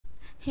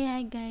Hey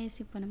hi guys,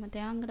 இப்போ நம்ம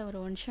தேங்கட ஒரு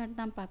ஒன் ஷாட்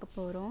தான் பார்க்க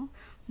போகிறோம்.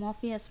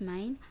 Mafias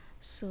mind.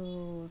 ஸோ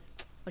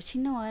ஒரு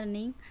சின்ன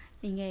வார்னிங்,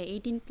 நீங்கள்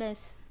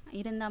 18+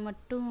 இருந்தால்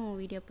மட்டும்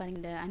வீடியோ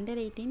பாருங்கள். இந்த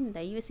அண்டர் 18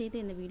 தயவு செய்து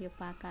இந்த வீடியோ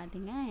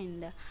பார்க்காதீங்க.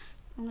 அண்ட்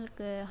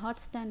உங்களுக்கு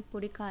ஹாட் ஸ்டாண்ட்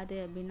பிடிக்காது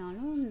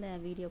அப்படின்னாலும் இந்த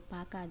வீடியோ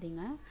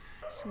பார்க்காதீங்க.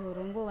 ஸோ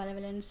ரொம்ப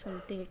வளவலன்னு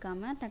சொல்லிட்டு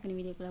இருக்காமல் டக்குனு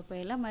வீடியோக்குள்ளே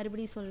போயிடலாம்.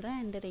 மறுபடியும் சொல்கிறேன்,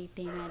 அண்டர்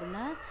 18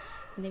 இருந்தால்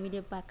இந்த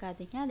வீடியோ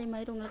பார்க்காதீங்க. அதே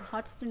மாதிரி உங்களுக்கு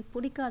ஹாட் ஸ்டாண்ட்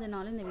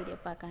பிடிக்காதனாலும் இந்த வீடியோ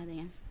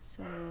பார்க்காதீங்க.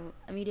 ஸோ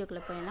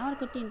வீடியோக்குள்ளே போயிடலாம். ஒரு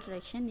குட்டி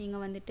இன்ட்ரடக்ஷன்.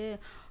 நீங்கள் வந்துட்டு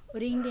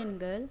ஒரு இந்தியன்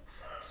கேர்ள்.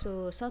 ஸோ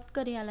சவுத்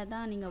கொரியாவில்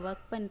தான் நீங்கள்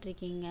ஒர்க்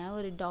பண்ணிருக்கீங்க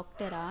ஒரு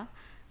டாக்டராக.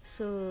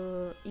 ஸோ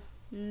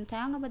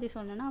தேங்காய் பற்றி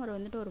சொன்னோன்னா அவர்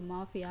வந்துட்டு ஒரு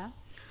மாஃபியா.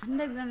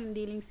 அண்டர் கிரவுண்ட்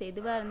டீலிங்ஸ்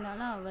எதுவாக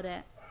இருந்தாலும் அவரை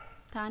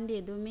தாண்டி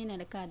எதுவுமே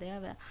நடக்காது.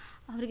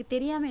 அவருக்கு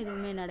தெரியாமல்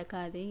எதுவுமே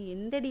நடக்காது.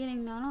 எந்த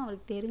டீலிங்னாலும்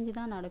அவருக்கு தெரிஞ்சு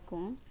தான்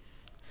நடக்கும்.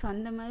 ஸோ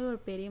அந்த மாதிரி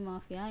ஒரு பெரிய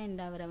மாஃபியா.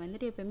 அண்ட் அவரை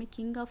வந்துட்டு எப்போயுமே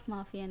கிங் ஆஃப்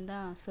மாஃபியான்னு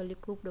தான் சொல்லி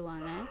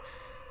கூப்பிடுவாங்க.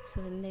 ஸோ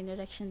இந்த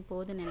இன்ட்ரடக்ஷன்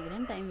போதுன்னு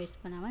நினைக்கிறேன். டைம்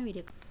வேஸ்ட் பண்ணாமல்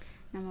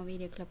நம்ம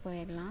வீடியோக்குள்ளே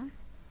போயிடலாம்.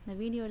 இந்த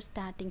வீடியோட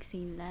ஸ்டார்டிங்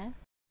சீனில்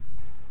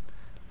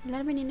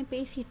எல்லாருமே நின்று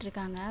பேசிகிட்டு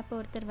இருக்காங்க. அப்போ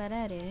ஒருத்தர்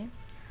வராரு.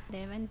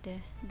 வந்துட்டு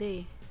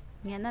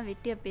நீங்கள் தான்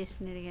வெட்டியாக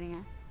பேசின்னு இருக்கிறீங்க,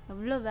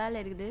 எவ்வளோ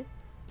வேலை இருக்குது,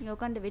 நீங்கள்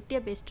உட்காந்து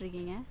வெட்டியாக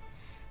பேசிட்டுருக்கீங்க.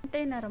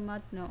 கண்டெய்னரை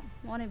மாற்றணும்,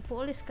 உன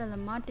போலீஸ்க்கு அதை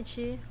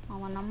மாட்டிச்சு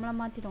அவன் நம்மளை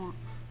மாற்றிடுவான்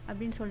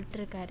அப்படின்னு சொல்லிட்டு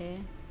இருக்காரு.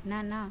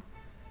 என்னன்னா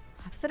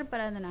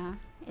அவசரப்படாதண்ணா,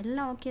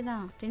 எல்லாம் ஓகே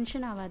தான்,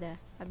 டென்ஷன் ஆகாத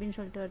அப்படின்னு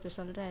சொல்லிட்டு ஒருத்தர்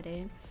சொல்கிறாரு.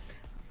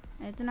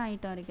 எத்தனை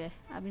ஐட்டம் இருக்குது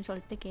அப்படின்னு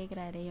சொல்லிட்டு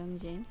கேட்குறாரு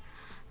யங்ஜின்.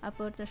 அப்போ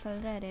ஒருத்தர்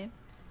சொல்கிறாரு,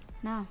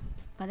 நான்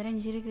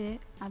 15 இருக்குது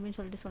அப்படின்னு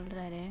சொல்லிட்டு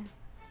சொல்கிறாரு.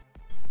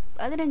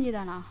 15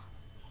 தானா,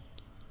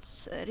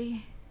 சரி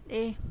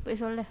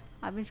போய் சொல்லு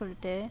அப்படின்னு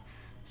சொல்லிட்டு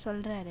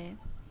சொல்கிறாரு.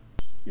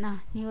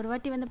 நீ ஒரு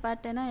வாட்டி வந்து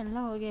பார்த்தேன்னா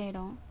எல்லாம் ஓகே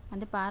ஆகிடும்,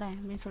 வந்து பாரு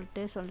அப்படின்னு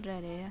சொல்லிட்டு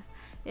சொல்கிறாரு.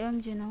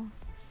 யங்ஜினும்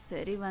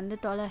சரி வந்து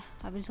தொலை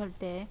அப்படின்னு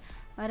சொல்லிட்டு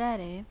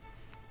வராரு.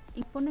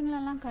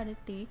 பொண்ணுங்களெல்லாம்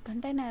கடத்தி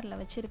கண்டெய்னரில்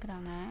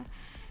வச்சுருக்குறாங்க.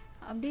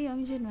 அப்படியே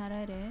யங்ஜின்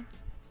வராரு.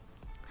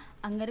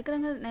 அங்கே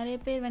இருக்கிறவங்க நிறைய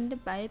பேர் வந்து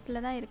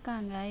பயத்தில் தான்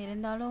இருக்காங்க.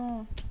 இருந்தாலும்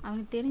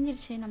அவங்க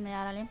தெரிஞ்சிருச்சு நம்மளை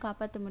யாராலையும்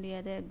காப்பாற்ற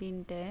முடியாது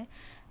அப்படின்ட்டு.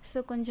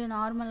 ஸோ கொஞ்சம்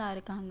நார்மலாக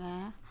இருக்காங்க.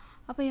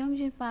 அப்போ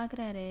யங்ஜின்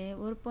பார்க்குறாரு,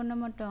 ஒரு பொண்ணு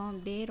மட்டும்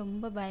அப்படியே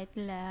ரொம்ப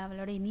பயத்தில்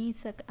அவளோட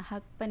நீஸை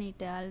ஹக்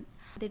பண்ணிவிட்டு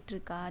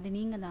அழுதுட்ருக்கா. அது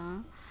நீங்கள் தான்.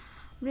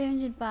 அப்படியே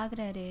யங்ஜின்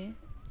பார்க்குறாரு.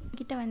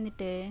 கிட்ட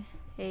வந்துட்டு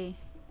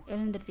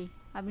எழுந்துடி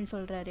அப்படின்னு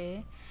சொல்கிறாரு.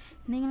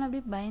 நீங்களும்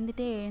அப்படியே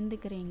பயந்துட்டே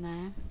எழுந்துக்கிறீங்க.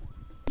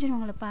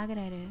 உங்களை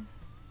பார்க்குறாரு.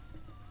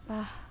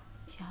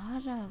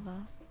 யாராவா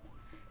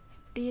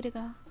எப்படி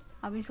இருக்கா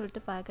அப்படின்னு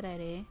சொல்லிட்டு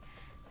பார்க்குறாரு.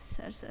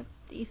 சார்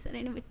ப்ளீஸ் சார்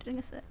என்ன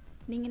விட்டுருங்க சார்,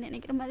 நீங்கள்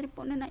நினைக்கிற மாதிரி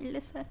பொண்ணு நான்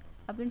இல்லை சார்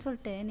அப்படின்னு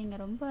சொல்லிட்டு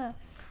நீங்கள் ரொம்ப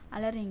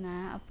அலறீங்க.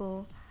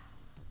 அப்போது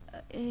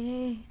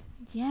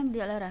ஏன்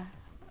இப்படி அலற,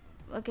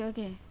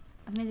 ஓகே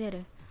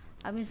அமைதியாரு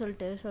அப்படின்னு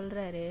சொல்லிட்டு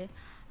சொல்கிறாரு.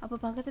 அப்போ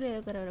பக்கத்தில்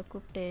இருக்கிறவரை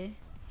கூப்பிட்டு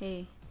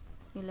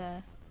இவ்வளோ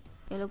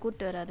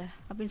கூப்பிட்டு வராத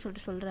அப்படின்னு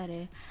சொல்லிட்டு சொல்கிறாரு.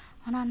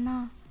 ஆனால் அண்ணா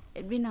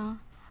எப்படின்னா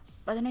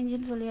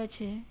 15ன்னு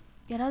சொல்லியாச்சு,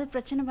 யாராவது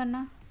பிரச்சனை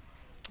பண்ணால்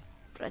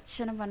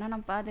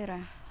நான்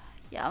பார்த்துக்கிறேன்.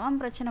 எவன்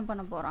பிரச்சனை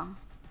பண்ண போகிறான்,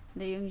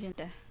 இந்த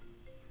யங்ஜின்ட்ட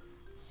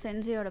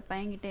சென்சியோட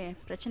பையன்கிட்டே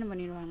பிரச்சனை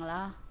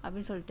பண்ணிடுவாங்களா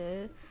அப்படின்னு சொல்லிட்டு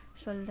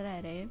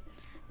சொல்கிறாரு.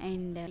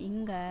 அண்டு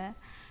இங்கே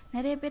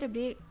நிறைய பேர்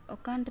அப்படியே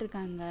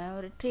உட்காண்ட்ருக்காங்க.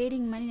 ஒரு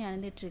ட்ரேடிங் மாதிரி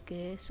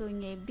நடந்துகிட்ருக்கு. ஸோ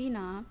இங்கே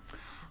எப்படின்னா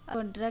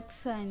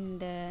ட்ரக்ஸ்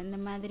அண்டு இந்த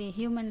மாதிரி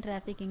ஹியூமன்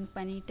டிராஃபிக்கிங்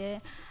பண்ணிவிட்டு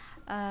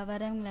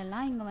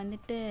வரவங்களெல்லாம் இங்கே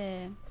வந்துட்டு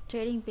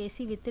ட்ரேடிங்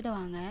பேசி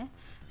விற்றுடுவாங்க.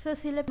 ஸோ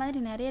சில மாதிரி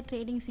நிறைய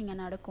ட்ரேடிங்ஸ் இங்கே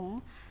நடக்கும்.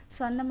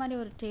 ஸோ அந்த மாதிரி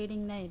ஒரு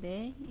ட்ரேடிங் தான் இது.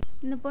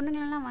 இந்த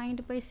பொண்ணுங்களெல்லாம்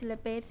வாங்கிட்டு போய் சில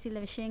பேர் சில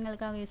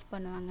விஷயங்களுக்காக யூஸ்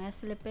பண்ணுவாங்க,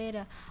 சில பேர்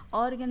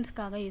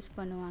ஆர்கன்ஸ்க்காக யூஸ்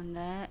பண்ணுவாங்க.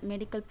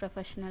 மெடிக்கல்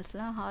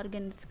ப்ரொஃபஷனல்ஸ்லாம்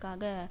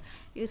ஆர்கன்ஸ்க்காக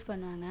யூஸ்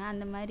பண்ணுவாங்க.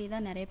 அந்த மாதிரி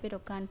தான் நிறைய பேர்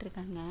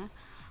உட்காண்ட்ருக்காங்க.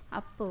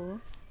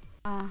 அப்போது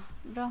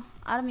ப்ரோ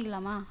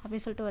ஆரம்பிக்கலாமா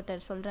அப்படின்னு சொல்லிட்டு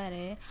ஒருத்தர்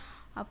சொல்கிறாரு.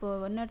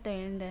 அப்போது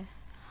இன்னொருத்தர் எழுந்து,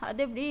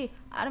 அது எப்படி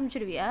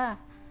ஆரம்பிச்சிடுவியா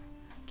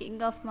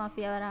கிங் ஆஃப்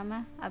மாஃபியா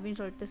வராமல் அப்படின்னு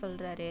சொல்லிட்டு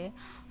சொல்கிறாரு.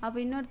 அப்போ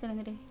இன்னொருத்தர்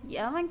வந்துட்டு,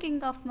 எவன்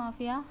கிங் ஆஃப்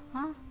மாஃபியா,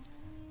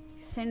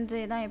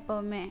 சென்சே தான்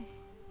எப்போவுமே.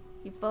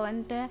 இப்போ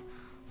வந்துட்டு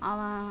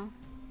அவன்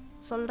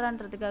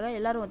சொல்கிறான்றதுக்காக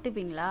எல்லோரும்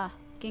ஒத்துப்பீங்களா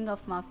கிங்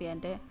ஆஃப்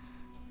மாஃபியான்ட்டு?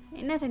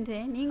 என்ன சென்சே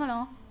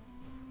நீங்களும்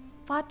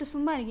பார்த்து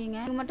சும்மா இருக்கீங்க,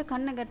 நீங்கள் மட்டும்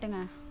கண்ணை கட்டுங்க,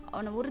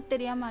 அவனை உரு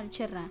தெரியாமல்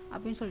அழிச்சிட்றேன்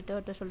அப்படின்னு சொல்லிட்டு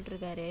ஒருத்தர்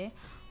சொல்லிட்டுருக்காரு.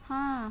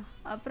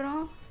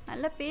 அப்புறம்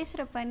நல்லா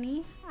பேசுகிற பண்ணி,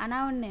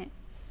 ஆனால் ஒன்று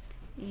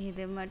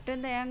இது மட்டும்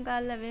இந்த என்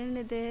காலில்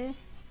விழுந்தது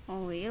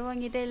உயிர்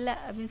வாங்கிட்டே இல்லை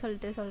அப்படின்னு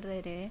சொல்லிட்டு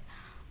சொல்கிறாரு.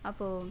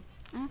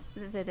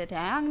 அப்போது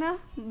டேங்னா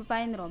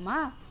பயந்துருவோமா,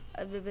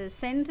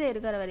 சென்சே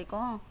இருக்கிற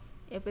வரைக்கும்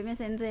எப்பயுமே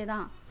சென்சே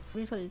தான்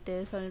அப்படின்னு சொல்லிட்டு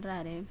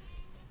சொல்கிறாரு.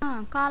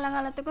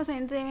 காலகாலத்துக்கும்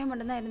சென்சேவே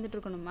மட்டும்தான் இருந்துகிட்டு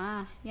இருக்கணுமா,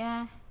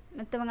 ஏன்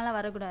மற்றவங்களாம்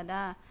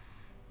வரக்கூடாதா?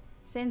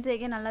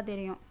 சென்சேக்கே நல்லா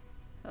தெரியும்,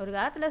 ஒரு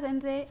காலத்தில்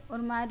சென்சே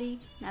ஒரு மாதிரி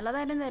நல்லா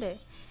தான் இருந்தார்,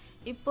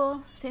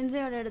 இப்போது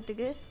சென்சேயோட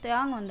இடத்துக்கு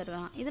தேங்க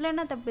வந்துடுறான். இதில்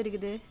என்ன தப்பு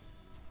இருக்குது?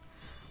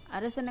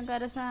 அரசனுக்கு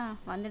அரசன்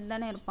வந்துட்டு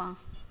தானே இருப்பான்,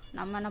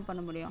 நம்ம என்ன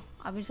பண்ண முடியும்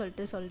அப்படின்னு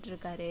சொல்லிட்டு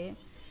இருக்காரு.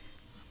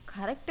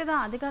 கரெக்டு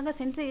தான், அதுக்காக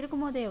சென்சே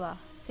இருக்கும் போதேவா,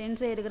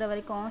 சென்சே இருக்கிற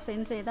வரைக்கும்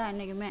சென்சே தான்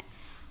என்றைக்குமே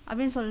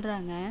அப்படின்னு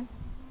சொல்கிறாங்க.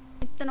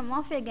 இத்தனை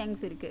மாஃபியா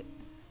கேங்ஸ் இருக்குது,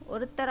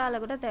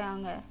 ஒருத்தரால் கூட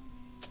தேவாங்க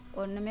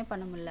ஒன்றுமே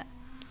பண்ண முடியல.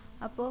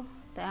 அப்போது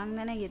தேவாங்க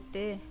தானே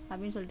கெத்து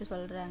அப்படின்னு சொல்லிட்டு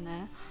சொல்கிறாங்க.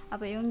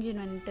 அப்போ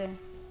யோங்ஜின் வந்துட்டு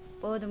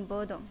போதும்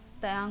போதும்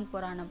தேவாங்க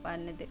போகிறான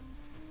பண்ணுது,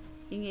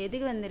 இங்கே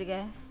எதுக்கு வந்திருக்க?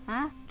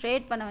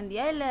 ட்ரேட் பண்ண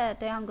வந்தியா இல்லை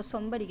தேவாங்க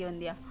சொம்படிக்க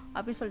வந்தியா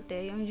அப்படின்னு சொல்லிட்டு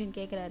யோங்ஜின்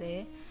கேட்குறாரு.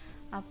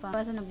 அப்போ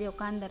பர்சன் அப்படியே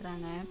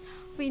உட்காந்துடுறாங்க.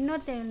 இப்போ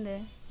இன்னொருத்தர் இருந்து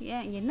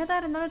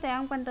என்னதான் இருந்தாலும்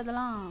தேவாங்க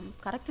பண்ணுறதெல்லாம்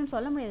கரெக்டுன்னு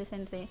சொல்ல முடியாது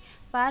சென்ஸே.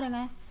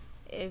 பாருங்கள்,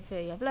 இப்போ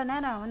எவ்வளோ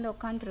நேரம் வந்து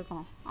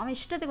உட்காந்துருக்கோம், அவன்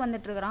இஷ்டத்துக்கு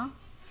வந்துட்டுருக்குறான்,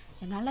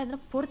 என்னால்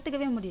இதெல்லாம்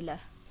பொறுத்துக்கவே முடியல.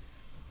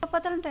 எப்போ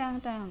பார்த்தாலும்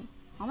தேவாங்க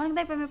அவனுக்கு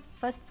தான் எப்போவுமே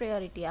ஃபர்ஸ்ட்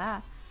ப்ரையாரிட்டியா?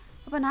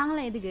 அப்போ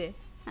நாங்களாம் எதுக்கு?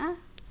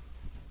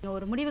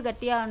 ஒரு முடிவு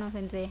கட்டியாகணும்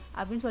சென்ஸே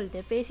அப்படின்னு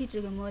சொல்லிட்டு பேசிகிட்டு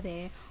இருக்கும்போதே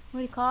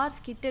ஒரு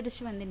கார்ஸ் கிட்ட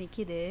அடிச்சு வந்து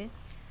நிற்கிது.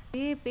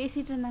 அப்படியே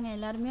பேசிகிட்டு இருந்தாங்க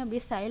எல்லாருமே,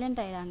 அப்படியே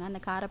சைலண்ட் ஆயிடுறாங்க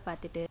அந்த காரை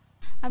பார்த்துட்டு.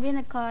 அப்படியே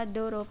அந்த கார்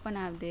டோர் ஓப்பன்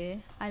ஆகுது,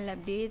 அதில்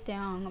அப்படியே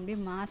அவங்க அப்படியே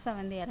மாசாக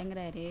வந்து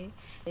இறங்குறாரு,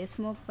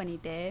 ஸ்மோக்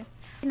பண்ணிவிட்டு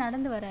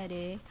நடந்து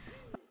வராரு.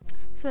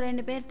 ஸோ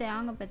 2 பேர்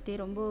தேவாங்க பற்றி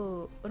ரொம்ப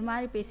ஒரு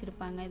மாதிரி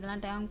பேசியிருப்பாங்க.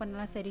 இதெல்லாம் தேவாங்க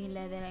பண்ணலாம்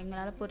சரியில்லை, இதை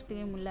எங்களால்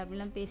பொறுத்துக்கவே முடியல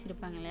அப்படிலாம்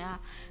பேசியிருப்பாங்க இல்லையா.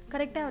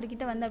 கரெக்டாக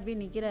அவர்கிட்ட வந்து அப்படியே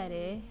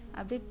நிற்கிறாரு.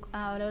 அப்படியே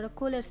அவளோட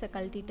கூலர்ஸை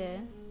கழட்டிட்டு,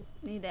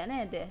 நீ தானே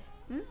இது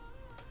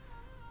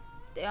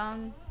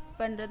தேவாங்க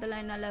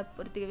பண்ணுறதெல்லாம் என்னால்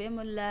பொறுத்துக்கவே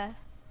முடியல,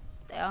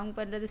 தேவாங்க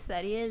பண்ணுறது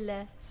சரியே இல்லை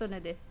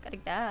சொன்னது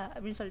கரெக்டா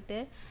அப்படின்னு சொல்லிட்டு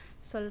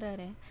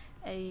சொல்கிறாரு.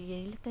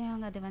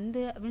 இழுத்தையாங்க அது வந்து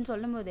அப்படின்னு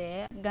சொல்லும் போதே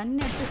கன்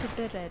எடுத்து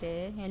சுட்டுடுறாரு.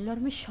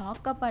 எல்லோருமே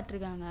ஷாக்காக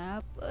பார்த்துருக்காங்க.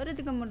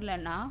 பொறுத்துக்க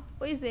முடியலண்ணா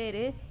போய்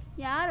சேரு,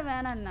 யார்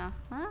வேணாண்ணா?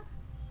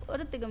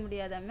 பொறுத்துக்க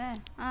முடியாதாமே?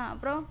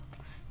 அப்புறம்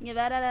இங்கே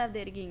வேற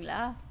யாராவது இருக்கீங்களா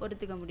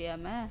பொறுத்துக்க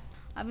முடியாமல்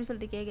அப்படின்னு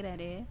சொல்லிட்டு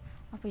கேட்குறாரு.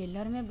 அப்போ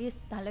எல்லாருமே அப்படியே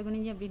தலை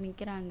குனிஞ்சு அப்படி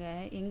நிற்கிறாங்க,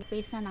 எங்கே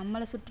பேசினா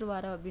நம்மளை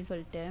சுற்றுவாரோ அப்படின்னு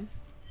சொல்லிட்டு.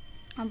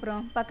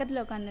 அப்புறம்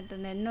பக்கத்தில் உட்காந்துட்டு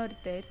இருந்த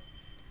இன்னொருத்தர்,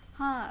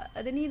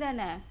 அது நீ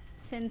தானே,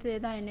 சென்ஸே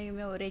தான்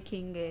என்றைக்குமே ஒரே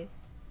கிங்கு,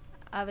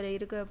 அவர்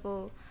இருக்கிறப்போ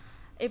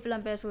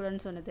இப்படிலாம்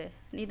பேசக்கூடாதுன்னு சொன்னது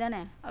நீ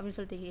தானே அப்படின்னு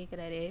சொல்லிட்டு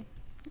கேட்குறாரு.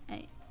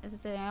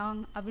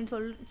 அப்படின்னு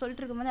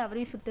சொல்லிட்டு இருக்கும்போது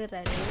அவரையும்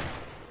சுட்டுடுறாரு.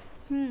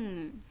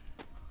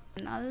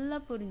 நல்லா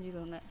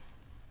புரிஞ்சுக்கோங்க,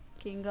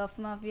 கிங் ஆஃப்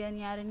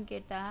மாஃபியான்னு யாருன்னு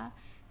கேட்டால்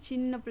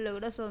சின்ன பிள்ளை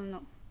கூட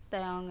சொல்லணும்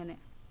தயாங்கன்னு,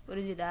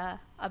 புரிஞ்சுதா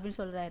அப்படின்னு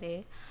சொல்கிறாரு.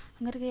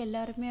 அங்கே இருக்க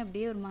எல்லாருமே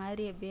அப்படியே ஒரு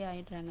மாதிரி அப்படியே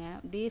ஆகிடுறாங்க.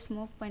 அப்படியே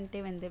ஸ்மோக்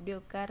பண்ணிட்டே வந்து அப்படியே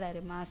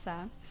உட்கார்றாரு மாசா.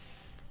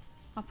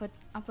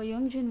 அப்போ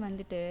யோங்ஜின்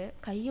வந்துட்டு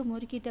கையை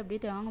முறுக்கிட்டு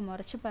அப்படியே தேவாங்க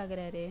முறைச்சி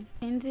பார்க்குறாரு.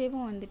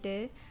 சென்சேவும் வந்துட்டு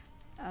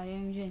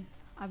யோங்ஜின்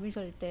அப்படின்னு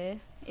சொல்லிட்டு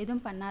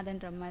எதுவும்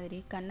பண்ணாதன்ற மாதிரி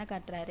கண்ணை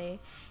காட்டுறாரு.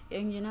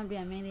 யோங்ஜினும்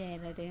அப்படியே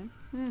அமைதியாகிடுறாரு.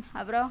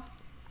 அப்புறம்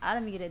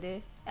ஆரம்பிக்கிறது,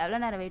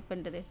 எவ்வளோ நேரம் வெயிட்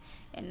பண்ணுறது?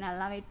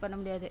 என்னெல்லாம் வெயிட் பண்ண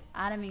முடியாது,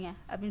 ஆரம்பிங்க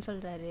அப்படின்னு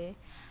சொல்கிறாரு.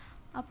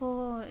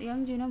 அப்போது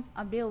யோங்ஜினும்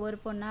அப்படியே ஒரு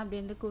பொண்ணை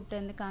அப்படியே வந்து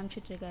கூப்பிட்டு வந்து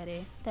காமிச்சிட்ருக்காரு.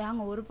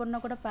 தேவாங்க ஒரு பொண்ணை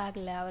கூட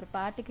பார்க்கல, அவர்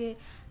பாட்டுக்கு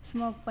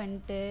ஸ்மோக்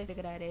பண்ணிட்டு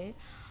இருக்கிறாரு.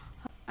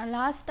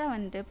 லாஸ்ட்டாக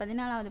வந்துட்டு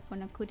 14வது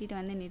பொண்ணை கூட்டிகிட்டு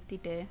வந்து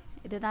நிறுத்திட்டு,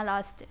 இதுதான்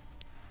லாஸ்ட்டு,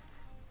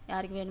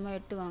 யாருக்கு வேணுமோ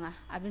எடுத்துக்கோங்க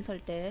அப்படின்னு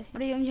சொல்லிட்டு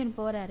அப்படியே யோங்ஜின்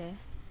போகிறாரு.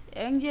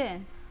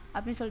 யோங்ஜின்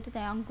அப்படின்னு சொல்லிட்டு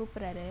தேவாங்க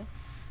கூப்பிட்றாரு.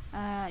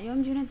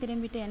 யோங்ஜினும்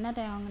திரும்பிட்டு என்ன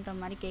தேவாங்கன்ற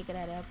மாதிரி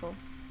கேட்குறாரு. அப்போது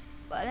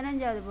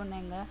 15வது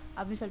பொண்ணு எங்க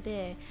அப்படின்னு சொல்லிட்டு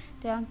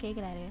தேவாங்க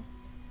கேட்குறாரு.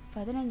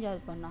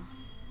 15வது பொண்ணா?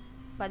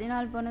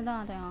 14 பொண்ணு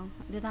தான் தேவாங்க,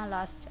 இதுதான்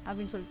லாஸ்ட்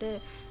அப்படின்னு சொல்லிட்டு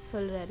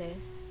சொல்கிறாரு.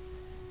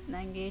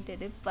 நான்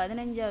கேட்டது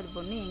 15வது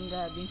பொண்ணு எங்கே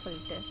அப்படின்னு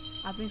சொல்லிட்டு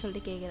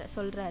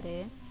சொல்கிறாரு.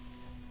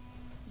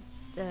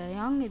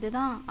 யாங்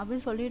இதுதான்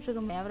அப்படின்னு சொல்லிட்டு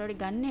இருக்கும் அவரோட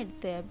கன்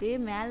எடுத்து அப்படியே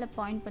மேலே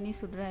பாயிண்ட் பண்ணி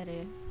சுடுறாரு.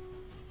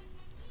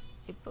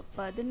 இப்போ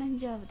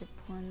 15வது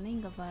பொண்ணு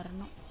இங்கே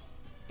வரணும்,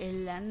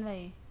 இல்லைன்னு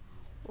வை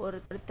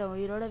ஒருத்த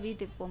உயிரோட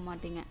வீட்டுக்கு போக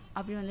மாட்டீங்க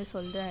அப்படின்னு வந்து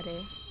சொல்கிறாரு.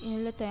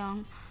 இல்லை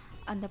தேவாங்,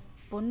 அந்த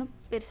பொண்ணு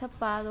பெருசாக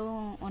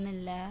பார்க்கவும் ஒன்றும்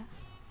இல்லை,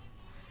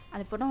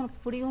 அந்த பொண்ணு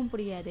உனக்கு பிடிக்கவும்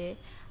பிடிக்காது,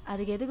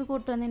 அதுக்கு எதுக்கு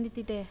கூப்பிட்டு வந்து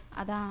நிறுத்திட்டு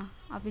அதான்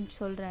அப்படின்னு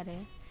சொல்கிறாரு.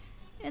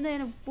 ஏதோ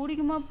எனக்கு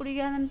பிடிக்குமா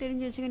பிடிக்காதுன்னு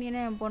தெரிஞ்சு வச்சுக்க, நீ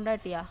என்ன என்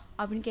பொண்டாட்டியா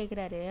அப்படின்னு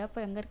கேட்குறாரு. அப்போ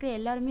அங்கே இருக்கிற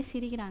எல்லாருமே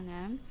சிரிக்கிறாங்க.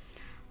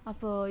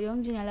 அப்போது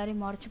யோங்ஜின்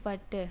எல்லாரையும் முறைச்சி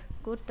பார்த்துட்டு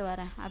கூப்பிட்டு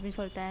வரேன் அப்படின்னு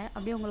சொல்லிட்டேன்.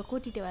 அப்படியே உங்களை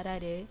கூட்டிகிட்டு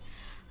வராரு.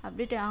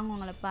 அப்படின்ட்டு அவங்க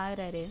உங்களை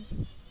பார்க்குறாரு.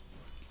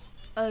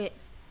 ஓகே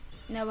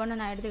இந்த பொண்ணை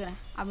நான்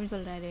எடுத்துக்கிறேன் அப்படின்னு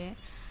சொல்கிறாரு.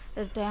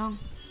 தேவாங்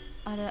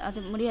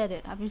அது முடியாது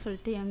அப்படின்னு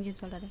சொல்லிட்டு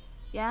யோங்ஜின் சொல்கிறாரு.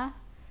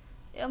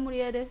 ஏன்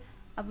முடியாது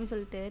அப்படின்னு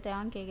சொல்லிட்டு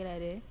தேவாங்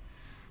கேட்குறாரு.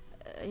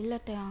 இல்லை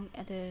தேவாங்,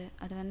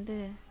 அது வந்து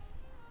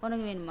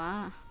உனக்கு வேணுமா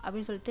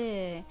அப்படின்னு சொல்லிட்டு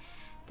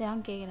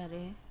தேவாங் கேட்குறாரு.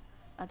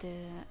 அது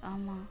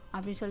ஆமாம்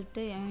அப்படின்னு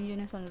சொல்லிட்டு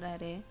யோங்ஜினும்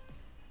சொல்கிறாரு.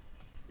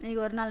 இன்றைக்கி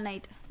ஒரு நாள்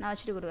நைட் நான்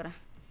வச்சுட்டு கொடுக்குறேன்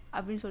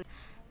அப்படின்னு சொல்லி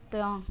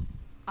தேவாங்,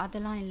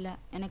 அதெல்லாம் இல்லை,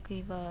 எனக்கு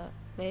இவ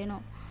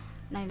வேணும்,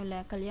 நான் இவளை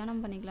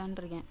கல்யாணம் பண்ணிக்கலான்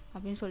இருக்கேன்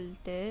அப்படின்னு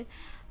சொல்லிட்டு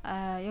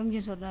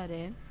யோங்ஜின்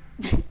சொல்கிறாரு.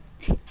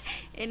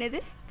 என்னது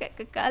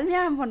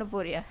கல்யாணம் பண்ண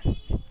போறியா?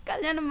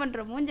 கல்யாணம்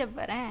பண்ணுற மூஞ்ச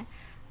பாறேன்.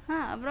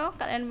 அப்புறம்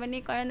கல்யாணம் பண்ணி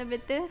குழந்தை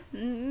பெற்று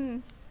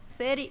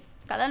சரி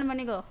கல்யாணம்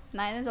பண்ணிக்கோ,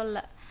 நான் எதுவும்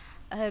சொல்லலை,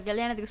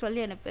 கல்யாணத்துக்கு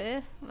சொல்லி அனுப்பு,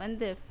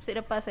 வந்து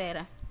சிறப்பாக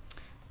செய்கிறேன்,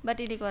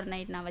 பட் இன்றைக்கி ஒரு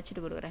நைட் நான்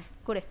வச்சுட்டு கொடுக்குறேன்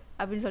கொடு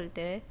அப்படின்னு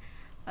சொல்லிட்டு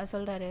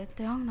சொல்கிறாரு.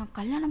 தேவாங் நான்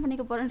கல்யாணம்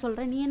பண்ணிக்க போகிறேன்னு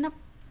சொல்கிறேன், நீ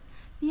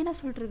என்ன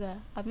சொல்லிட்டுருக்க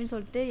அப்படின்னு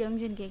சொல்லிட்டு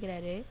யோங்ஜின்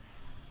கேட்குறாரு.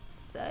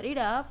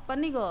 சரிடா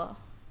பண்ணிக்கோ,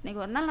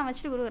 இன்னைக்கு ஒரு நாள் நான்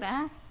வச்சுட்டு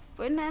கொடுக்குறேன்.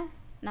 இப்போ என்ன,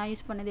 நான்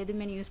யூஸ் பண்ணது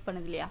எதுவுமே நீ யூஸ்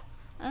பண்ணது இல்லையா?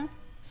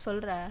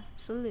 சொல்கிற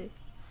சொல்லு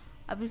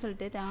அப்படின்னு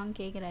சொல்லிட்டு தேவாங்க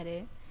கேட்குறாரு.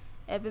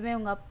 எப்பவுமே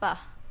உங்கள் அப்பா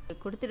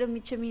கொடுத்துட்டு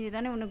மிச்சம் மீதி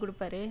தானே ஒன்று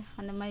கொடுப்பாரு,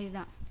 அந்த மாதிரி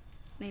தான்.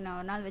 இன்னைக்கு நான்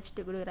ஒரு நாள்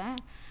வச்சுட்டு கொடுக்குறேன்,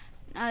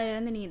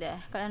 நாளையிலேருந்து நீ இதை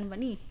கல்யாணம்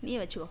பண்ணி நீ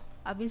வச்சுக்கோ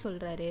அப்படின்னு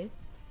சொல்கிறாரு.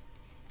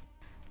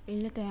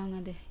 இல்லை தேவாங்க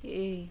அது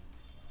ஏய்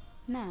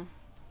என்ன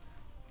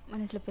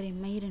மனசில் பெரிய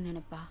மயிறு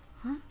நினைப்பா?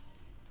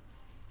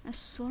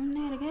 நான்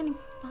சொன்னே இருக்கேன், நீ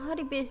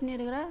பாடி பேசினே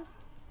இருக்கிற.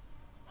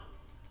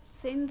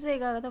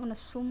 சென்சேக்காக தான் உன்னை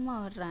சும்மா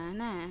விடுறேன்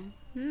என்ன?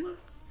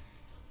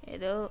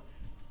 ஏதோ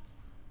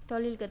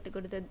தொழில் கற்றுக்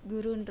கொடுத்த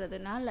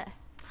குருன்றதுனால,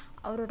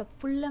 அவரோட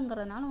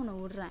புள்ளங்கிறதுனால உன்னை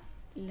விடுறேன்.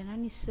 இல்லைன்னா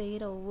நீ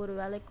செய்கிற ஒவ்வொரு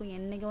வேலைக்கும்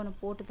என்றைக்கும் உன்னை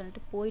போட்டு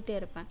தள்ளிட்டு போயிட்டே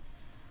இருப்பேன்.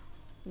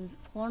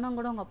 போனால்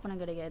கூட உங்கள் அப்பனை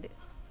கிடைக்காது,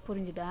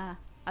 புரிஞ்சுதா?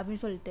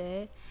 அப்படின்னு சொல்லிட்டு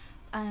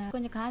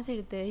கொஞ்சம் காசு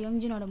எடுத்து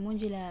யங்ஜினோட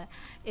மூஞ்சியில்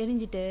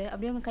எரிஞ்சிட்டு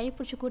அப்படியே அவங்க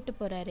கைப்பிடிச்சி கூப்பிட்டு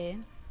போகிறாரு.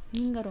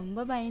 நீங்கள் ரொம்ப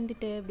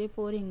பயந்துட்டு அப்படியே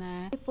போகிறீங்க.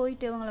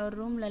 போயிட்டு அவங்கள ஒரு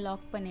ரூமில்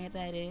லாக்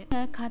பண்ணிடுறாரு.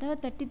 கதவை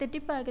தட்டி தட்டி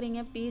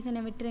பார்க்குறீங்க, ப்ளீஸ்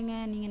என்னை விட்டுருங்க,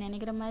 நீங்கள்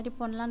நினைக்கிற மாதிரி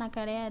பொண்ணலாம் நான்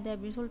கிடையாது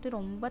அப்படின்னு சொல்லிட்டு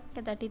ரொம்ப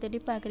தட்டி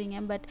தட்டி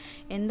பார்க்குறீங்க. பட்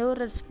எந்த ஒரு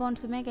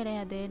ரெஸ்பான்ஸுமே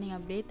கிடையாது. நீங்கள்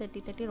அப்படியே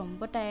தட்டி தட்டி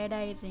ரொம்ப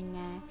டயர்டாகிடுறீங்க.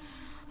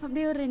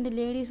 அப்படியே ஒரு 2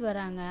 லேடிஸ்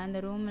வராங்க, அந்த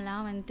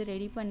ரூம்லாம் வந்துட்டு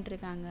ரெடி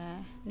பண்ணிட்டுருக்காங்க.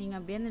 நீங்கள்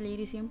அப்படியே அந்த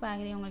லேடிஸையும்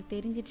பார்க்குறீங்க. உங்களுக்கு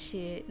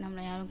தெரிஞ்சிடுச்சு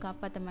நம்மளை யாரும்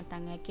காப்பாற்ற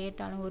மாட்டாங்க,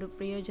 கேட்டாலும் ஒரு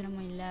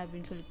பிரயோஜனமும் இல்லை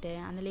அப்படின்னு சொல்லிட்டு.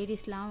 அந்த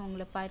லேடிஸ்லாம்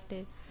உங்களை பார்த்து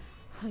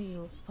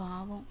ஐயோ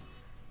பாவம்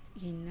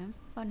என்ன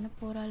பண்ண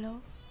போகிறாளோ,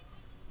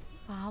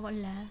 பாவம்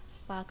இல்லை,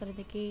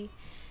 பார்க்குறதுக்கே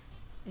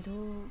ஏதோ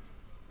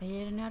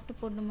வேறு நாட்டு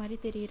பொண்ணு மாதிரி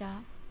தெரியுறா,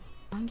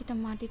 வாங்கிட்ட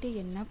மாட்டிட்டு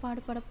என்ன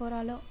பாடுபட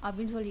போகிறாளோ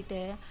அப்படின்னு சொல்லிட்டு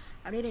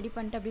அப்படியே ரெடி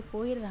பண்ணிட்டு அப்படியே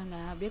போயிடுறாங்க.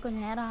 அப்படியே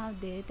கொஞ்சம் நேரம்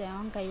ஆகுது.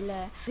 தேவாங்க கையில்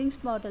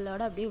ட்ரிங்க்ஸ்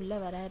பாட்டிலோடு அப்படியே உள்ளே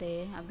வராரு.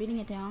 அப்படியே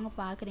நீங்கள் தேவாங்க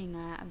பார்க்குறீங்க.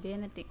 அப்படியே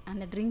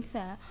அந்த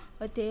ட்ரிங்க்ஸை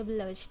ஒரு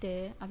டேபிளில் வச்சுட்டு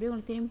அப்படியே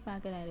உங்களை திரும்பி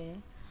பார்க்குறாரு.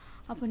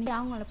 அப்போ நீங்கள்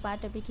அவங்கள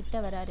பாட்டு அப்படியே கிட்ட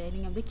வராரு.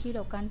 நீங்கள் அப்படியே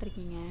கீழே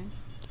உட்காந்துருக்கீங்க.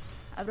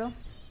 அப்புறம்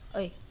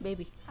ஓய்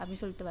பேபி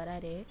அப்படின்னு சொல்லிட்டு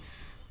வராரு.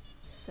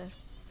 சார்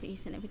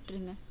ப்ளீஸ் என்னை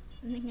விட்டுருங்க,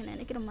 நீங்கள்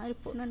நினைக்கிற மாதிரி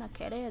பொண்ணு நான்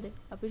கிடையாது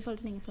அப்படின்னு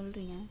சொல்லிட்டு நீங்கள்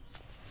சொல்கிறீங்க.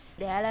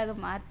 டேலாகை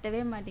மாற்றவே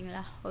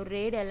மாட்டிங்களா?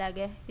 ஒரே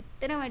டேலாகை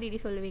எத்தனை வாட்டி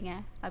சொல்லுவீங்க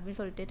அப்படின்னு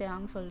சொல்லிட்டு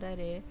அவங்க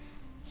சொல்கிறாரு.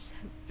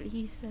 சார்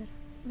ப்ளீஸ் சார்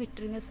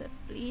விட்டுருங்க சார்,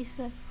 ப்ளீஸ்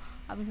சார்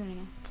அப்படின்னு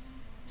சொன்னீங்க.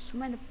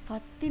 சும்மா இந்த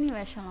பத்தினி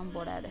வேஷம்லாம்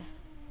போடாத,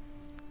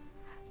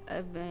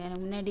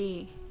 எனக்கு முன்னாடி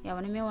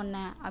எவனுமே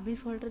ஒன்றை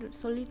அப்படின்னு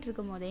சொல்லிட்டு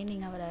இருக்கும் போதே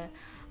நீங்கள் அவரை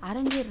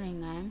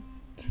அரைஞ்சிடுறீங்க.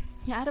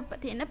 யாரை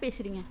பற்றி என்ன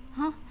பேசுகிறீங்க?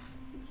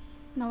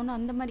 நான் ஒன்றும்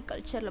அந்த மாதிரி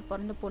கல்ச்சரில்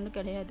பிறந்த பொண்ணு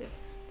கிடையாது,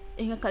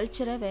 எங்கள்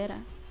கல்ச்சரே வேறு,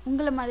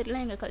 உங்களை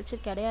மாதிரிலாம் எங்கள்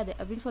கல்ச்சர் கிடையாது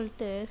அப்படின்னு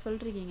சொல்லிட்டு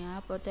சொல்லிருக்கீங்க.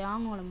 அப்போ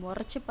அவங்கள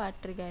முறைச்சி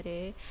பாட்டுருக்காரு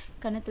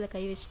கன்னத்தில்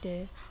கை வச்சுட்டு.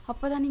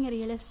 அப்போ தான் நீங்கள்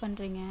ரியலைஸ்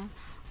பண்ணுறீங்க,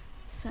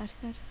 sir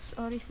sir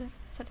sorry sir,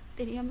 sir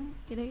தெரியாமல்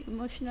ஏதோ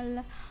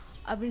இமோஷ்னலில்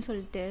அப்படின்னு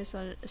சொல்லிட்டு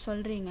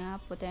சொல்கிறீங்க.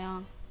 அப்போ தான்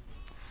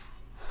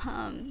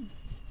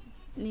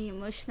நீ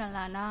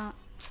இமோஷ்னலானா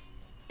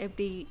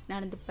எப்படி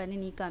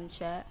நடந்துப்பேன்னு நீ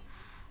காமிச்ச,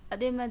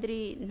 அதே மாதிரி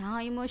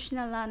நான்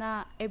இமோஷ்னலானா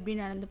எப்படி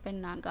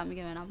நடந்துப்பேன்னு நான்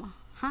காமிக்க வேணாமா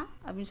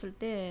அப்படின்னு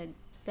சொல்லிட்டு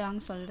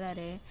தேவாங்க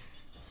சொல்கிறாரு.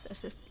 Sir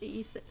sir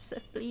please sir,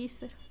 sir please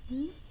sir,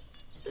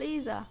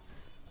 ப்ளீஸா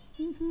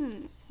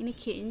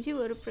இன்னைக்கு கெஞ்சி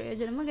ஒரு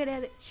பிரயோஜனமும்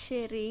கிடையாது.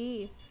 சரி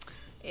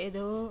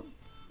ஏதோ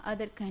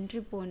அதர்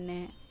கண்ட்ரி பொண்ணு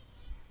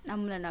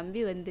நம்மளை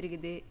நம்பி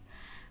வந்திருக்குது,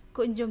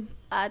 கொஞ்சம்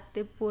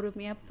பார்த்து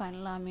பொறுமையாக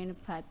பண்ணலாமேன்னு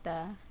பார்த்தா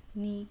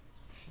நீ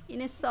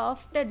என்னை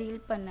சாஃப்டாக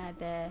டீல்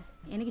பண்ணாத,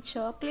 எனக்கு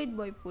சாக்லேட்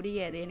பாய்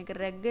பிடிக்காது, எனக்கு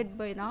ரக்கட்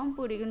பாய் தான்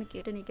பிடிக்கும்னு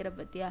கேட்டு நிற்கிற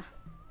பற்றியா?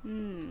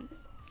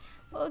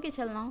 ஓகே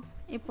சொல்லலாம்,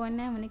 இப்போ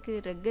என்ன அவனுக்கு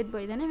ரக்கட்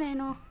பாய் தானே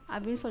வேணும்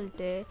அப்படின்னு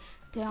சொல்லிட்டு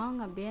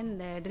தேவாங்க அப்படியே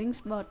அந்த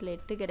ட்ரிங்க்ஸ் பாட்டில்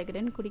எடுத்து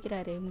கிடக்குறேன்னு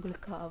குடிக்கிறாரு.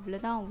 உங்களுக்கு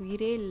அவ்வளோதான்,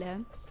 உயிரே இல்லை.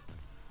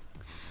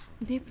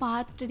 அப்படியே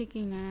பார்த்துட்டு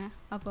இருக்கீங்க.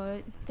 அப்போ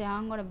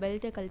தேவாங்கோட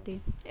பெல்ட்டை கழட்டி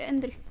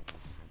ஏந்திரி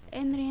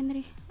ஏந்திரி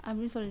ஏந்திரி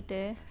அப்படின்னு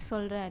சொல்லிட்டு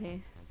சொல்கிறாரு.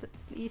 சார்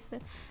ப்ளீஸ்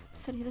சார்,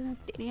 சார்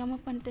இதெல்லாம்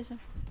தெரியாமல் பண்ணிட்டேன்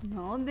சார்.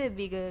 நோ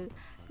பேபி கேர்ள்,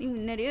 நீ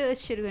முன்னாடியே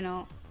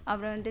யோசிச்சிருக்கணும்.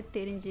 அப்புறம் வந்துட்டு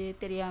தெரிஞ்சு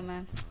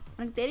தெரியாமல்,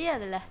 உனக்கு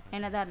தெரியாதுல்ல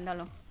என்னதான்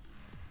இருந்தாலும்.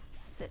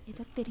 சார்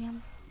இதோ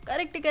தெரியாமல்,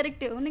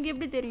 கரெக்டு உனக்கு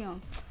எப்படி தெரியும்?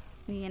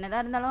 நீ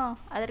என்னதான் இருந்தாலும்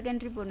அதர்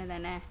கண்ட்ரி பொண்ணு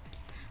தானே,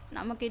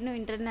 நமக்கு இன்னும்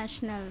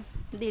இன்டர்நேஷ்னல்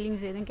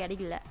டீலிங்ஸ் எதுவும்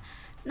கிடைக்கல,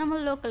 நம்ம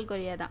லோக்கல்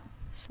கொரியா தான்.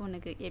 ஸோ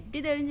உனக்கு எப்படி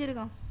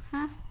தெரிஞ்சிருக்கோம்?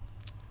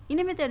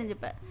 இனிமேல்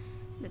தெரிஞ்சுப்ப.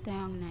 இந்த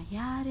தேவாங்கண்ணா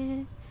யார்,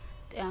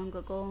 தேவாங்க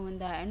கோவம்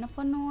வந்தால் என்ன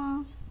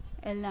பண்ணுவான்,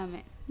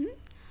 எல்லாமே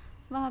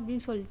வா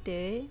அப்படின்னு சொல்லிட்டு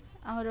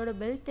அவரோட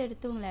பெல்ட்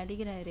எடுத்து உங்களை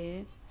அடிக்கிறாரு.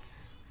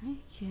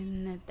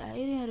 என்ன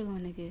தைரியம் இருக்கும்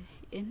உனக்கு,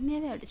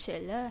 என்னவே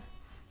அடிச்சல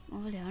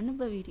உங்களை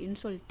அனுபவின்னு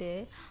சொல்லிட்டு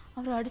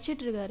அவர்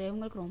அடிச்சிட்ருக்காரு.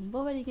 உங்களுக்கு ரொம்ப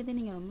வலிக்குது,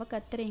 நீங்கள் ரொம்ப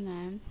கத்துறீங்க.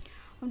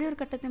 அப்படியே ஒரு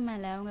கட்டத்துக்கு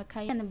மேலே அவங்க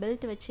கை அந்த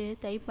பெல்ட் வச்சு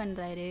டைப்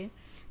பண்ணுறாரு.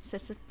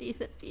 Sir sir please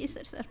sir, please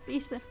sir, sir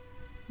please sir.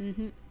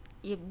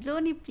 எவ்வளோ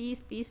நீ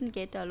ப்ளீஸ்ன்னு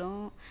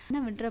கேட்டாலும்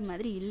என்ன விடுற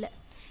மாதிரி இல்லை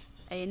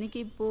எனக்கு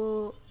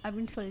இப்போது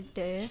அப்படின்னு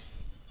சொல்லிட்டு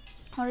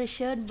அவரோட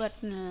ஷர்ட்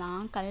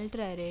பட்டன்லாம்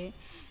கழட்டுறாரு.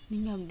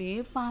 நீங்கள் அப்படியே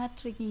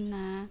பார்த்துருக்கீங்க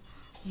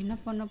என்ன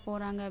பண்ண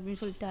போகிறாங்க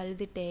அப்படின்னு சொல்லிட்டு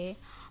அழுதுகிட்டே.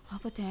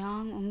 அப்போ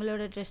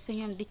உங்களோட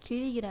ட்ரெஸ்ஸையும் அப்படி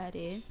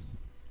கிழிக்கிறாரு.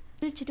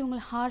 பிடிச்சிட்டு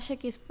உங்களை ஹார்ஷாக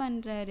கிஸ்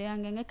பண்ணுறாரு,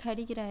 அங்கங்கே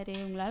கடிக்கிறாரு,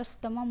 உங்களால்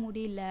சுத்தமாக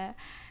முடியல.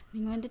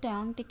 நீங்கள் வந்துட்டு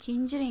அவங்ககிட்ட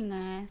கெஞ்சுறீங்க,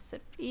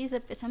 சார் ப்ளீஸ்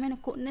சார் பேசாமல்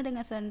எனக்கு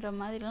கொன்னுடுங்க சார்ன்ற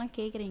மாதிரிலாம்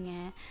கேட்குறீங்க.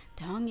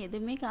 அவங்க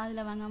எதுவுமே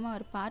காதில் வாங்காமல்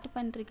அவர் பாட்டு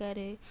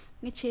பண்ணிருக்காரு.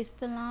 உங்கள்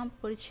செஸ்ட்டெல்லாம்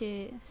பிடிச்சி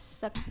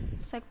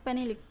சக்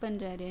பண்ணி லிக்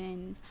பண்ணுறாரு.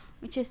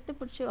 உங்கள் செஸ்ட்டை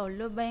பிடிச்சி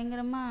அவ்வளோ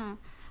பயங்கரமாக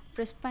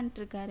ப்ரெஸ்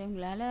பண்ணிட்டுருக்காரு.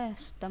 உங்களால்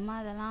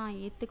சுத்தமாக அதெல்லாம்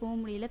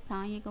ஏற்றுக்கவும் முடியல,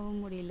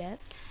 தாங்கிக்கவும் முடியல.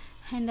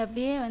 அண்ட்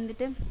அப்படியே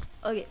வந்துட்டு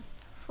ஓகே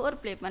ஃபோர்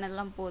ப்ளே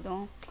பண்ணதெல்லாம்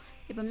போதும்,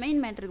 இப்போ மெயின்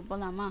மேட்டருக்கு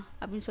போகலாமா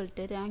அப்படின்னு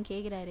சொல்லிட்டு அவன்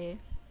கேட்குறாரு.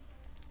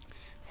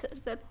 Sir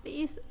sir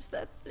please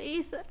sir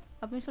please sir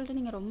அப்படின்னு சொல்லிட்டு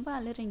நீங்கள் ரொம்ப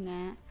அழுறீங்க.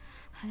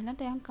 அதெல்லாம்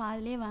அவன்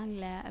காதிலே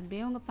வாங்கல.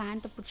 அப்படியே உங்கள்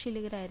பேண்ட்டை பிடிச்சி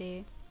இழுக்கிறாரு.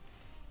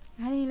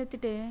 அதை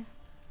இழுத்துட்டு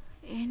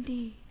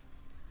ஏண்டி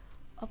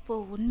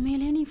அப்போது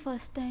உண்மையிலே நீ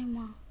ஃபர்ஸ்ட்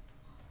டைமா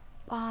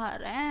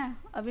பாரேன்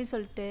அப்படின்னு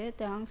சொல்லிட்டு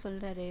தேவாங்க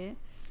சொல்கிறாரு.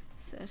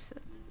 Sir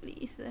sir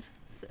please sir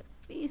sir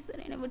please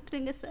sir என்னை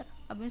விட்டுருங்க சார்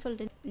அப்படின்னு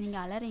சொல்லிட்டு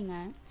நீங்கள் அலறீங்க.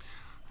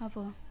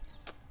 அப்போது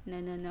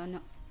நோ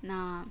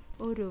நான்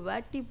ஒரு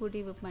வாட்டி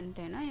முடிவு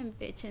பண்ணிட்டேன்னா என்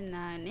பேச்சை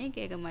நானே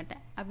கேட்க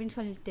மாட்டேன் அப்படின்னு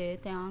சொல்லிட்டு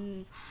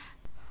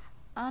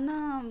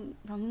ஆனால்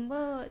ரொம்ப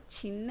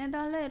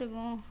சின்னதால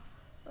இருக்கும்,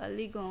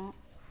 வலிக்கும்.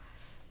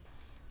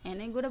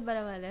 எனக்கு கூட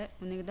பரவாயில்ல,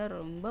 உனக்கு தான்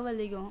ரொம்ப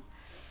வலிக்கும்,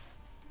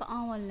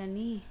 பாவம் இல்லை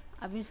நீ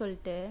அப்படின்னு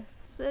சொல்லிட்டு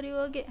சரி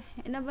ஓகே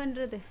என்ன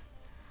பண்ணுறது,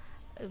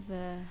 இப்போ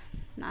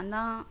நான்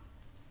தான்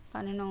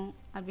பண்ணணும்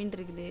அப்படின்ட்டு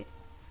இருக்குது,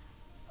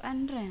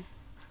 பண்ணுறேன்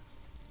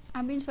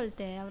அப்படின்னு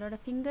சொல்லிட்டு அவரோட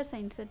ஃபிங்கர்ஸை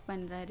இன்சர்ட்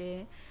பண்ணுறாரு.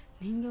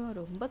 நீங்கள்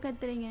ரொம்ப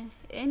கத்துறீங்க.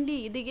 ஏண்டி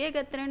இதுக்கே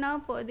கத்துறேன்னா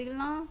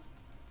போதுக்கலாம்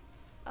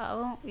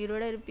ஆகும்,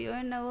 உயிரோட இருப்பியோ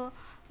என்னவோ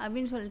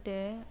அப்படின்னு சொல்லிட்டு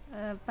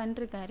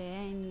பண்ணிருக்காரு.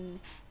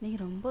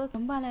 நீங்கள் ரொம்ப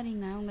ரொம்ப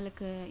அலறீங்க.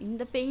 உங்களுக்கு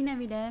இந்த பெயினை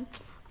விட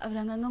அவர்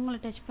அங்கங்கே உங்களை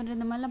டச் பண்ணுற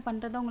இந்த மாதிரிலாம்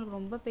பண்ணுறதா உங்களுக்கு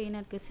ரொம்ப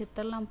பெயினாக இருக்குது,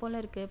 சித்தரலாம்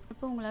போல் இருக்குது.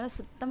 இப்போ உங்களால்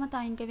சுத்தமாக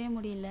தாங்கிக்கவே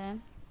முடியல.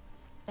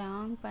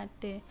 தாங்க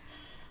பாட்டு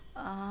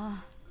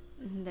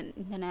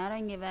இந்த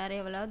நேரம் இங்கே வேறு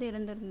எவ்வளோவது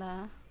இருந்திருந்தா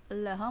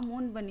அழகா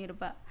மூன்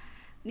பண்ணியிருப்பா.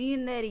 நீ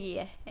இந்த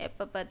இருக்கிய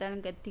எப்போ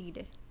பார்த்தாலும்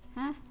கத்திக்கிட்டு,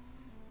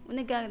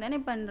 உனக்காக தானே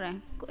பண்ணுறேன்,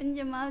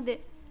 கொஞ்சமாவது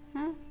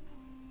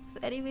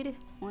சரி விடு,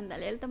 உன்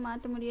தலையெழுத்தை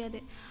மாற்ற முடியாது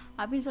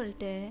அப்படின்னு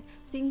சொல்லிட்டு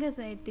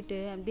ஃபிங்கர்ஸை எடுத்துகிட்டு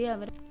அப்படியே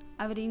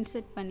அவர்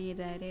இன்சர்ட்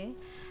பண்ணிடுறாரு.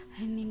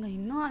 நீங்கள்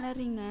இன்னும்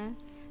அலறீங்க.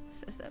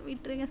 சார் சார்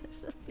விட்டுருங்க sir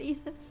sir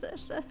please sir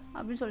sir sir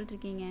அப்படின்னு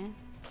சொல்லிட்டுருக்கீங்க.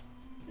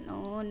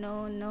 நோ நோ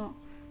நோ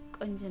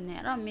கொஞ்சம்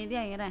நேரம்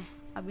அமைதியாகிறேன்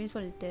அப்படின்னு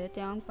சொல்லிட்டு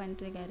தியாங்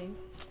பண்ணிட்டுருக்காரு.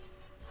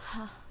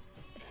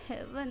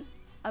 ஹெவன்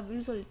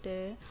அப்படின்னு சொல்லிட்டு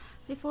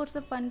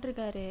ஃபோர்ஸை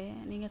பண்ணிருக்காரு.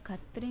 நீங்கள்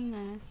கத்துறீங்க.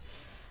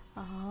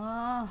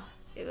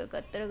 இவ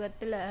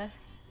கத்துல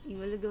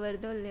இவளுக்கு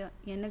வருதோ இல்லையோ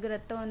எனக்கு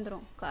ரத்தம்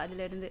வந்துடும்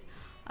காதில் இருந்து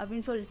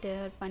அப்படின்னு சொல்லிட்டு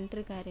அவர்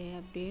பண்ணிருக்காரு.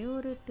 அப்படியே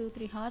ஒரு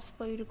 2-3 ஹார்ஸ்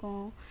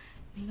போயிருக்கோம்.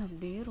 நீங்கள்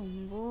அப்படியே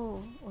ரொம்ப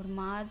ஒரு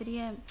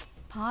மாதிரியாக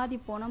பாதி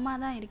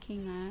போனமாக தான்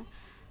இருக்கீங்க.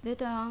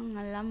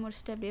 எல்லாம்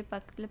முடிச்சுட்டு அப்படியே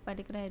பக்கத்தில்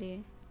படுக்கிறாரு.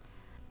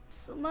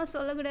 சும்மா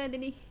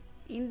சொல்லக்கூடாதுடி,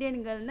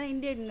 இந்தியன்கள் தான்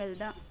இந்தியன்கள்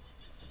தான்,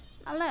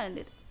 நல்லா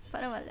இருந்தது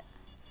பரவாயில்ல,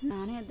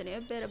 நானே எத்தனையோ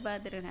பேரை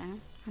பார்த்துருக்கிறேன்,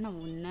 ஆனால்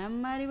உன்ன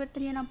மாதிரி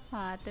ஒருத்தரையை நான்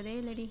பார்த்ததே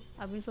இல்லடி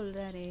அப்படின்னு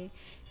சொல்கிறாரு.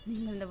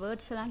 நீங்கள் இந்த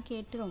வேர்ட்ஸ் எல்லாம்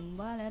கேட்டு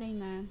ரொம்ப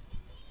அலறீங்க.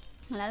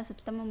 உங்களால்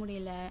சுத்தமாக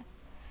முடியல.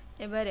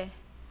 எவ்வாறு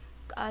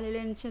காலையில்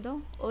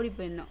எழுந்ததும் ஓடி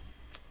போயிடணும்,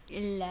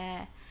 இல்லை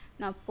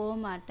நான் போக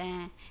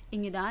மாட்டேன்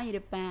இங்கே தான்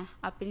இருப்பேன்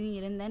அப்படின்னு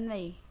இருந்தேன்னு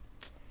வை,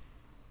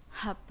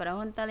 அப்புறம்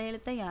உன்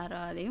தலையெழுத்தை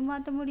யாராலையும்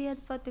மாற்ற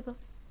முடியாது பார்த்துக்கோ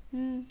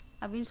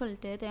அப்படின்னு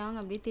சொல்லிட்டு தேவாங்க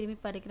அப்படியே திரும்பி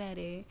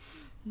படுக்கிறாரு.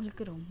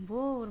 உங்களுக்கு ரொம்ப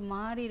ஒரு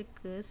மாதிரி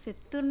இருக்குது,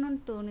 செத்துடணும்னு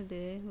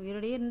தோணுது,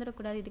 உயிரோடையே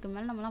இருந்துடக்கூடாது, இதுக்கு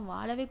மேலே நம்மளாம்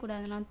வாழவே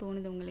கூடாதுலாம்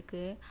தோணுது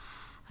உங்களுக்கு.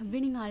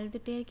 அப்படியே நீங்கள்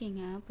அழுதுகிட்டே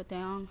இருக்கீங்க. இப்போ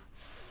தேவாங்க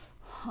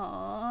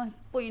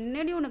இப்போ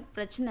என்னடி உனக்கு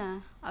பிரச்சனை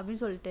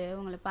அப்படின்னு சொல்லிட்டு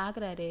உங்களை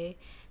பார்க்குறாரு.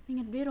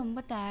 நீங்கள் அப்படியே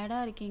ரொம்ப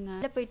டயர்டாக இருக்கீங்க.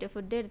 இல்லை போயிட்டு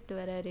ஃபுட்டு எடுத்து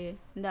வராரு.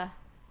 இந்தா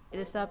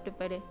இதை சாப்பிட்டு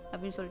படு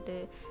அப்படின்னு சொல்லிட்டு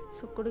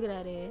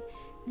கொடுக்குறாரு.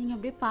 நீங்கள்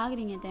அப்படியே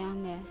பார்க்குறீங்க.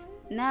 தேவாங்க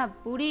என்ன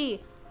புடி,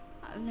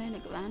 அதெல்லாம்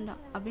எனக்கு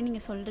வேண்டாம் அப்படின்னு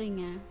நீங்கள்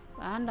சொல்கிறீங்க.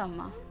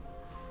 வேண்டாம்மா,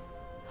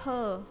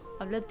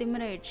 அவ்வளோ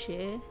திமிராயிடுச்சு,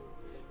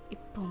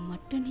 இப்போ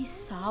மட்டும் நீ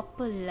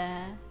சாப்பிடல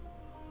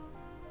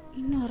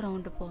இன்னொரு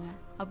ரவுண்டு போவேன்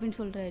அப்படின்னு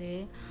சொல்கிறாரு.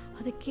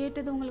 அதை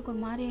கேட்டது உங்களுக்கு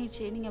ஒரு மாதிரி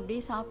ஆயிடுச்சு. நீங்கள்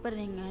அப்படியே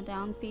சாப்பிட்றீங்க.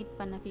 அவங்க ஃபீட்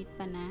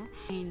பண்ண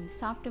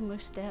சாப்பிட்டு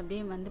முடிச்சுட்டு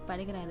அப்படியே வந்து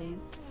படுக்கிறாரு.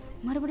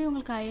 மறுபடியும்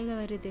உங்களுக்கு அழுக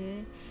வருது.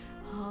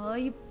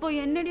 இப்போ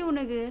என்னடி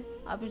உனக்கு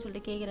அப்படின்னு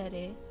சொல்லிட்டு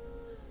கேட்குறாரு.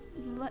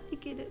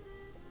 வலிக்குது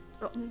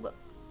ரொம்ப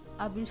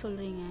அப்படின்னு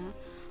சொல்கிறீங்க.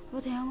 அப்போ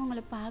அவங்க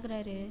உங்களை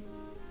பார்க்குறாரு.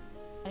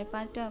 அதை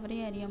பார்த்துட்டு அவரே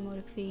அறியாமல்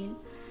ஒரு ஃபீல்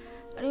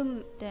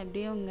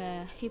அப்படியே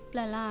உங்கள்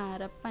ஹிப்லலாம்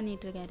ரப்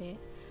பண்ணிகிட்ருக்காரு.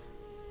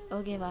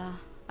 ஓகேவா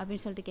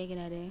அப்படின்னு சொல்லிட்டு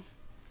கேட்குறாரு.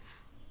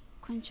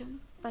 கொஞ்சம்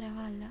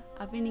பரவாயில்ல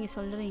அப்படின்னு நீங்கள்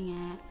சொல்கிறீங்க.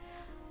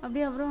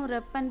 அப்படியே அவரும்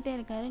ரப் பண்ணிட்டே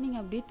இருக்காரு.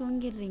 நீங்கள் அப்படியே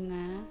தூங்கிடுறீங்க.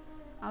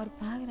 அவர்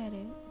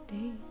பார்க்குறாரு.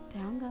 டேய்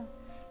தேங்கா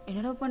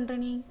என்னடா பண்ணுற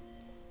நீ,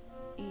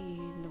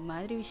 இந்த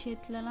மாதிரி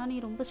விஷயத்துலலாம் நீ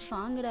ரொம்ப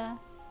ஸ்ட்ராங்குடா,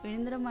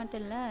 விழுந்துட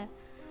மாட்டேல்ல.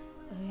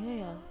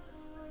 ஐயோயா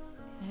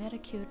வேற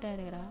க்யூட்டாக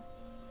இருக்கிறா.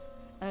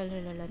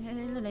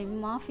 இல்லை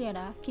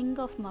மாஃபியாடா, கிங்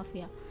ஆஃப்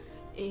மாஃபியா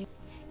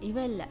இவ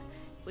இல்லை,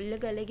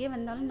 உலகளகே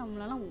வந்தாலும்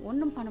நம்மளால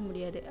ஒன்றும் பண்ண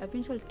முடியாது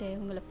அப்படின்னு சொல்லிட்டு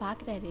உங்களை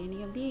பார்க்குறாரு.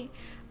 நீங்கள் அப்படியே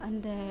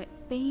அந்த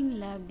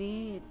பெயினில் அப்படியே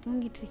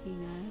தூங்கிட்டு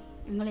இருக்கீங்க,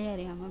 உங்களே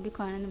அறியாமல் அப்படியே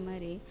குழந்த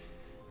மாதிரி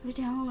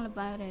அப்படியே அவங்கள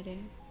பார்க்குறாரு.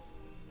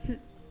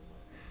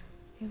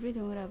 எப்படி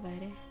தூங்குறா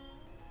பாரு.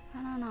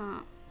 ஆனால் நான்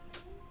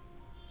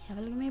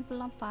எவளுக்குமே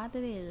இப்படிலாம்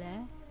பார்த்ததே இல்லை.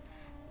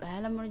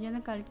 வேலை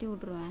முடிஞ்சதும் கழட்டி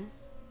விட்ருவேன்.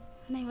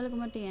 ஆனால் இவளுக்கு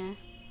மட்டும் ஏன்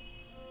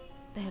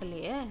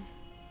தெரியலையே.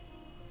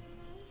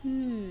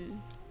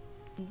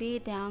 அப்படியே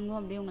தேங்கும்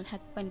அப்படியே உங்களை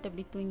ஹக் பண்ணிட்டு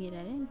அப்படியே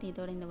தூங்கிடுறாரு.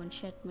 இதோட இந்த ஒன்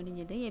ஷாட்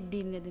முடிஞ்சது. எப்படி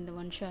இருந்தது இந்த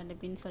ஒன் ஷாட்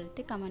அப்படின்னு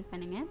சொல்லிட்டு கமெண்ட்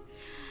பண்ணுங்கள்.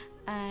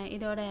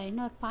 இதோட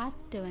இன்னொரு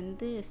பார்ட்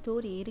வந்து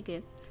ஸ்டோரி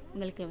இருக்குது,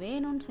 உங்களுக்கு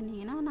வேணும்னு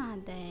சொன்னீங்கன்னா நான்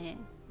அதை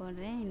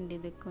போடுறேன். அண்ட்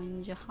இது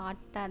கொஞ்சம்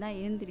ஹாட்டாக தான்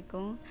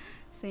இருந்திருக்கும்.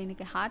 ஸோ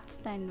எனக்கு ஹாட்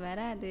ஸ்டாண்ட்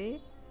வராது,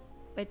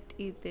 பட்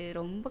இது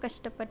ரொம்ப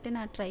கஷ்டப்பட்டு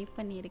நான் ட்ரை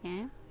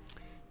பண்ணியிருக்கேன்.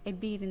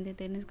 எப்படி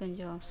இருந்ததுன்னு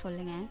கொஞ்சம்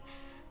சொல்லுங்கள்.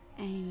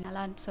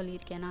 நல்லா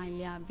சொல்லியிருக்கேனா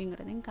இல்லையா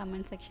அப்படிங்கிறதையும்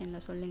கமெண்ட்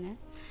செக்ஷனில் சொல்லுங்கள்.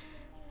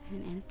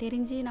 எனக்கு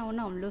தெரிஞ்சு நான்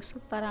ஒன்றும் அவ்வளோ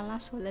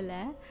சூப்பராலாம்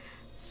சொல்லலை.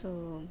 ஸோ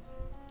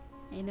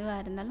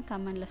எதுவாக இருந்தாலும்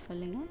கமெண்டில்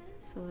சொல்லுங்கள்.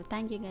 So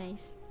thank you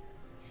guys.